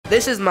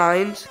This is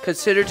Mines,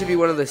 considered to be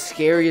one of the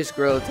scariest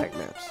gorrila tech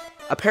maps.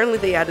 Apparently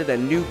they added a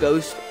new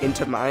ghost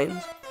into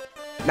Mines.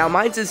 Now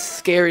Mines is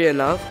scary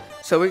enough,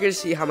 so we're gonna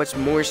see how much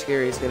more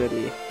scary it's gonna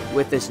be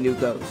with this new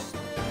ghost.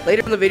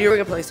 Later in the video, we're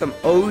gonna play some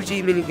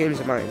OG mini games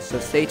of Mines, so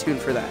stay tuned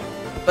for that.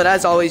 But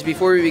as always,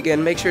 before we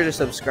begin, make sure to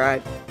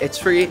subscribe. It's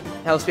free,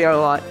 helps me out a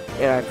lot,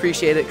 and I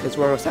appreciate it because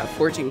we're almost at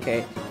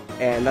 14K,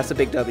 and that's a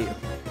big W.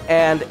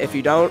 And if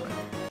you don't,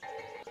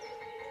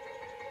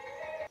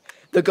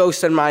 the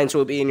ghosts and Mines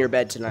will be in your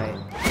bed tonight.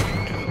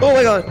 Oh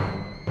my god!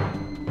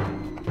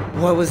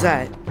 What was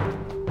that?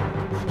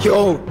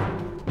 Yo!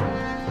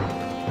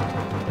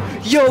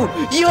 Yo!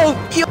 Yo!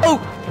 Yo!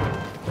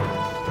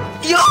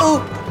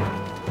 Yo!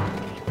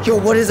 Yo,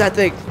 what is that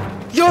thing?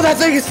 Yo, that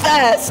thing is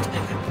fast!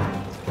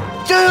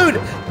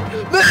 Dude!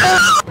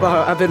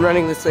 Well, I've been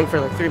running this thing for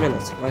like 3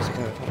 minutes. Why is it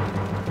kind of fun?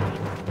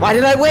 Why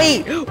did I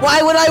wait?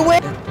 Why would I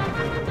wait?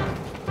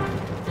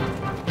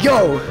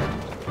 Yo!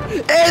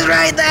 It's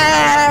right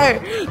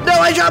there! No,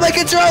 I dropped my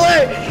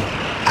controller!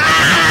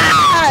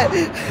 Ah!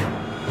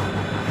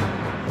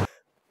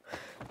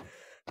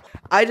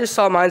 I just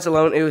saw Mines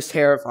alone. It was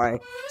terrifying.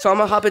 So I'm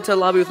gonna hop into the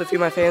lobby with a few of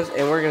my fans,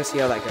 and we're gonna see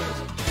how that goes.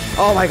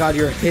 Oh my god,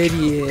 you're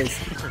hideous.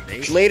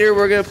 Later,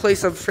 we're gonna play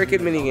some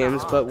freaking mini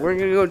games, but we're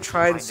gonna go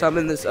try and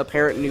summon this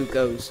apparent new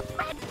ghost.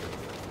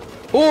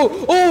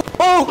 Oh, oh,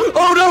 oh,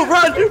 oh no,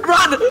 run,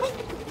 run!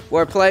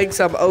 We're playing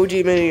some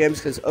OG mini games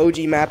because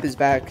OG map is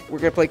back. We're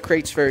gonna play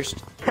crates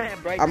first.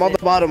 I'm on the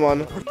bottom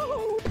one.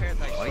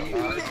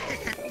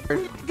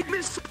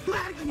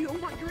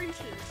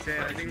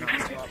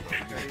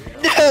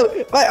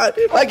 No,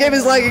 my game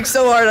is lagging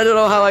so hard. I don't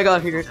know how I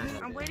got here.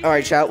 All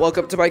right, chat.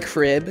 Welcome to my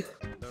crib.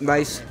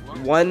 Nice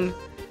 1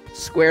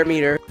 square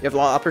meter. You have a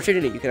lot of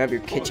opportunity. You can have your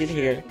kitchen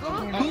here.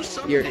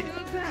 Your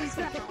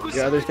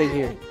other thing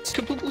here.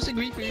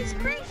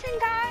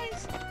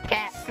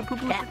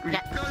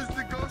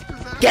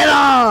 Get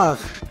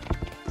off!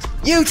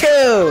 You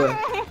too!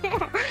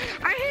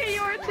 I hate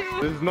you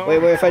too.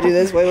 Wait, if I do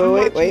this, wait,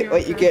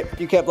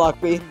 you can't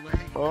block me.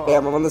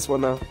 Damn, I'm on this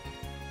one now.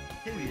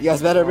 You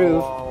guys better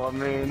move. Oh, I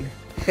mean.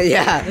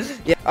 yeah.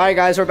 Alright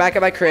guys, we're back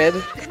at my crib.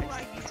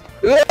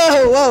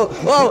 Whoa,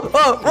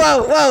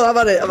 I'm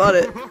on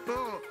it.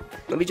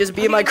 Let me just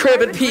be in my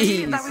crib in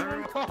peace.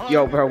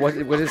 Yo, bro,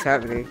 what is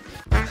happening?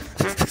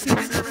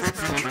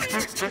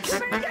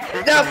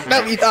 No,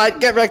 you thought,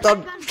 get wrecked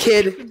on,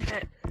 kid.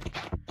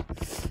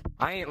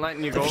 I ain't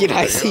letting you go.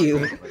 I see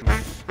you.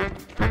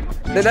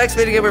 The next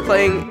video game we're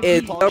playing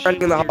is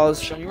running in the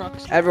halls.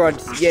 Everyone,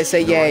 yeah,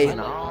 say yay.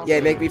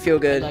 Yay, make me feel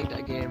good. Now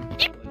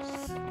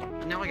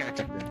I gotta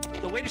take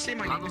that. The way to say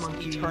my name is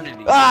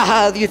eternity.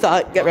 Ah, you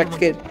thought, get wrecked,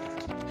 kid.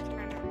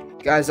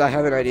 Guys, I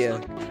have an idea.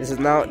 This is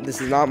not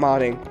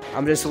modding.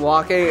 I'm just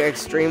walking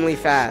extremely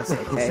fast,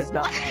 okay?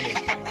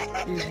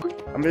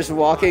 I'm just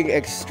walking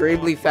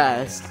extremely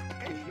fast.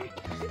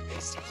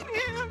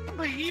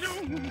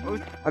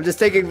 I'm just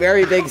taking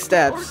very big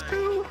steps.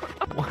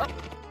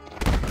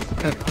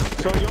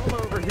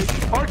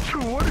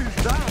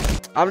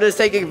 I'm just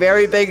taking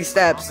very big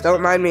steps.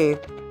 Don't mind me.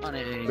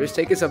 We're just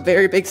taking some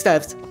very big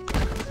steps.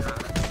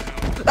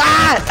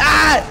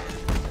 Ah!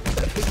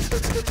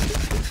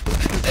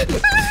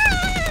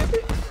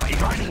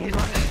 He's running.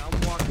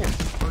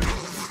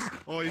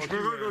 Oh, he's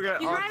running,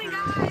 guys.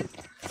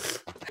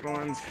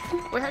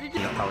 Wait, how did you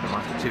know how to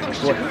monster too?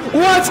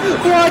 What?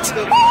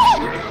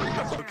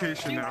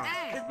 Location now.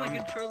 It's my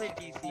controller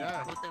PC.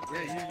 Yeah,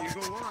 you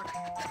go walk.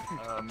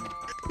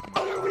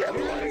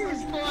 You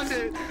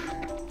responded.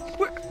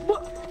 What?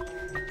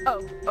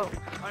 Oh.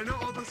 I know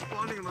all the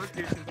spawning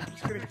locations. I'm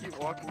just gonna keep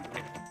walking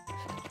through.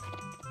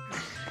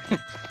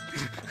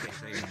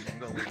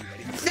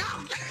 No!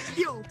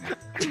 Yo!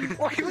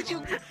 Why would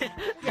you?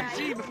 Yeah,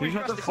 You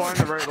have to find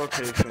the right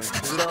location.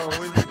 No,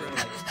 you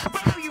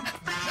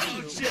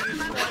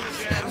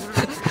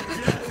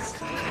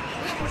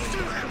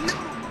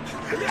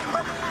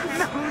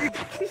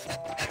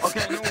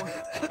okay,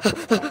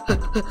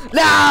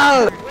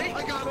 No!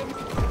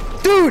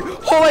 Dude!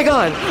 Oh my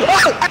god!